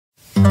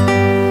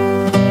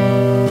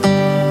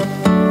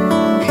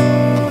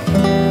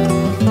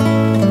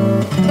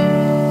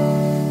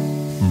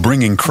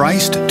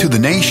Christ to the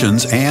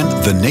nations and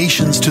the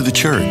nations to the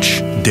church.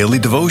 Daily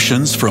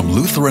devotions from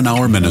Lutheran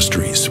Hour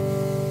Ministries.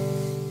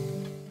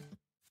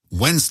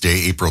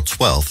 Wednesday, April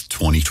 12th,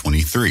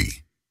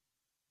 2023.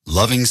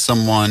 Loving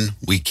someone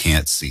we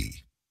can't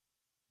see.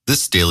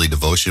 This daily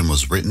devotion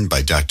was written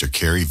by Dr.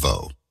 Carrie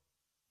Vo.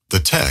 The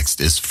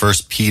text is 1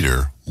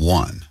 Peter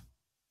 1.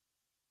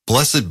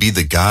 Blessed be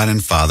the God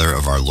and Father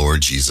of our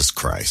Lord Jesus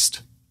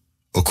Christ.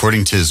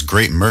 According to his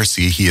great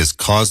mercy, he has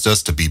caused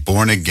us to be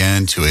born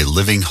again to a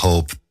living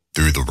hope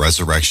through the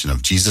resurrection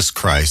of Jesus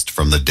Christ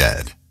from the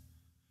dead.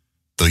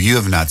 Though you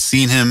have not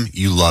seen him,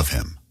 you love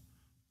him.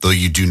 Though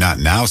you do not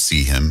now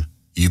see him,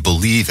 you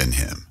believe in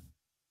him,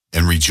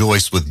 and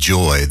rejoice with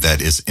joy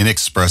that is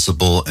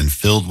inexpressible and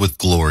filled with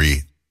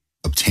glory,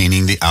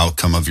 obtaining the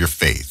outcome of your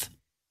faith,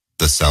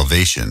 the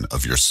salvation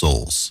of your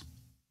souls.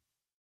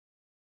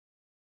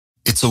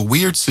 It's a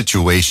weird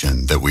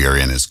situation that we are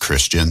in as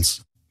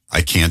Christians.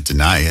 I can't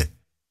deny it.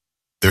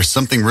 There's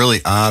something really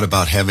odd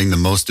about having the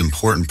most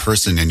important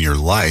person in your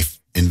life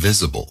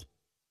invisible,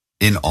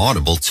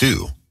 inaudible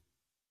too.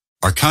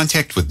 Our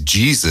contact with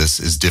Jesus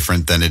is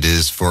different than it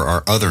is for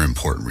our other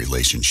important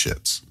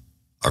relationships.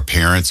 Our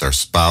parents, our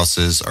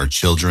spouses, our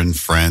children,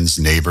 friends,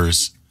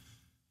 neighbors.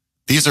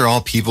 These are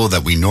all people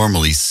that we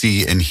normally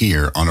see and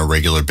hear on a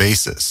regular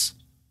basis.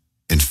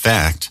 In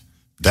fact,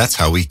 that's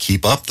how we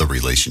keep up the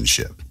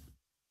relationship.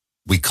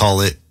 We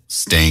call it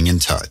staying in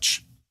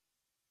touch.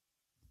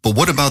 But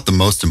what about the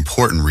most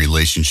important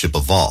relationship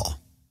of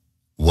all?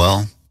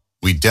 Well,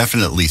 we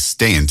definitely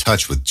stay in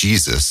touch with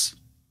Jesus,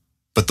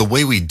 but the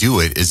way we do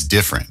it is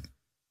different.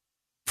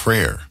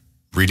 Prayer,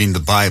 reading the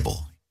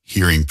Bible,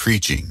 hearing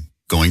preaching,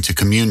 going to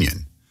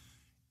communion.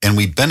 And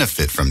we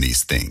benefit from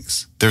these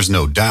things, there's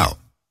no doubt.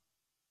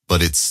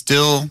 But it's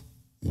still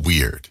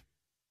weird.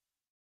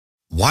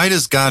 Why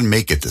does God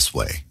make it this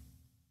way?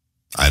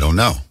 I don't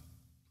know.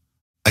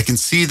 I can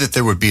see that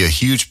there would be a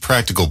huge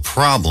practical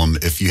problem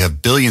if you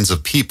have billions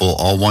of people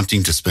all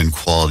wanting to spend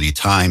quality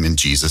time in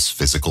Jesus'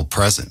 physical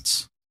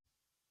presence.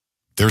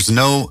 There's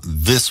no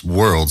this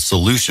world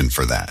solution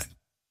for that.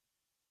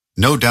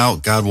 No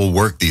doubt God will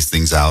work these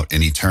things out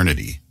in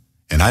eternity,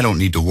 and I don't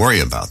need to worry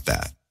about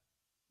that.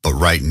 But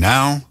right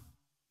now,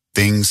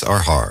 things are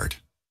hard.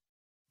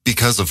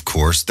 Because, of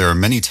course, there are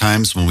many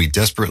times when we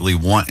desperately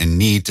want and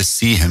need to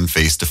see him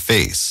face to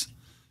face,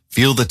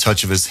 feel the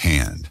touch of his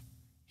hand,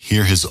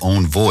 hear his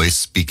own voice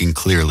speaking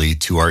clearly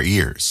to our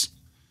ears.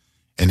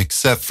 And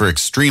except for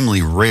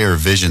extremely rare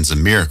visions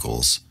and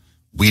miracles,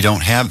 we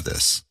don't have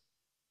this.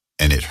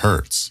 And it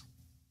hurts.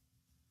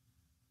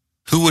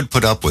 Who would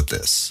put up with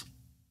this?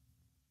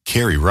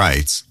 Carrie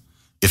writes,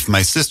 if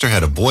my sister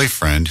had a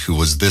boyfriend who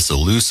was this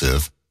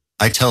elusive,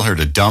 I'd tell her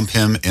to dump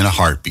him in a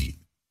heartbeat.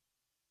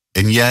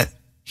 And yet,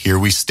 here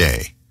we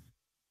stay.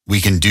 We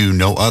can do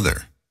no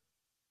other.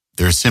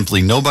 There is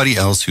simply nobody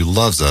else who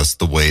loves us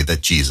the way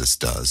that Jesus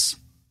does.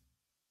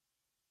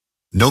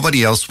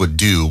 Nobody else would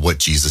do what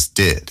Jesus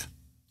did.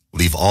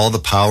 Leave all the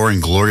power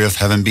and glory of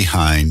heaven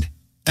behind,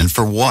 and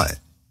for what?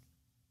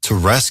 To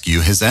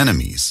rescue his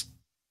enemies.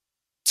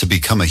 To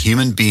become a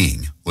human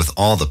being with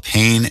all the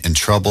pain and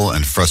trouble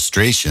and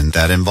frustration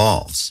that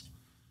involves.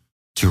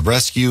 To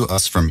rescue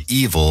us from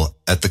evil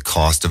at the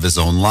cost of his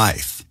own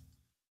life.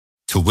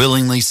 To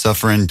willingly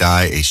suffer and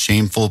die a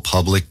shameful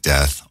public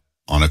death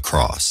on a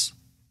cross.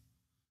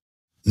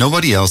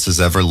 Nobody else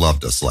has ever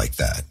loved us like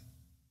that.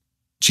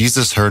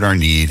 Jesus heard our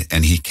need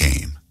and he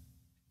came.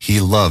 He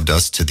loved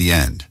us to the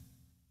end.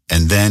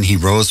 And then he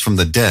rose from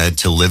the dead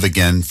to live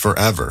again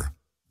forever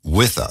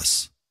with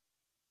us.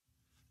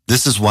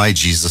 This is why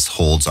Jesus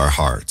holds our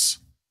hearts.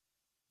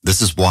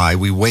 This is why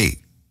we wait,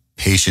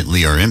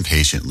 patiently or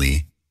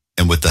impatiently,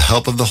 and with the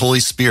help of the Holy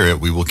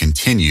Spirit, we will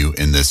continue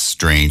in this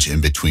strange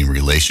in-between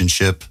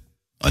relationship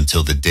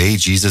until the day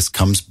Jesus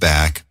comes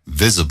back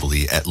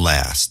visibly at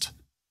last,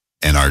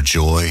 and our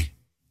joy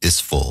is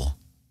full.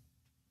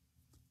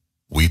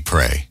 We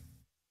pray,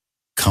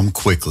 come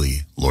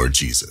quickly, Lord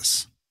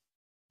Jesus.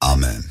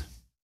 Amen.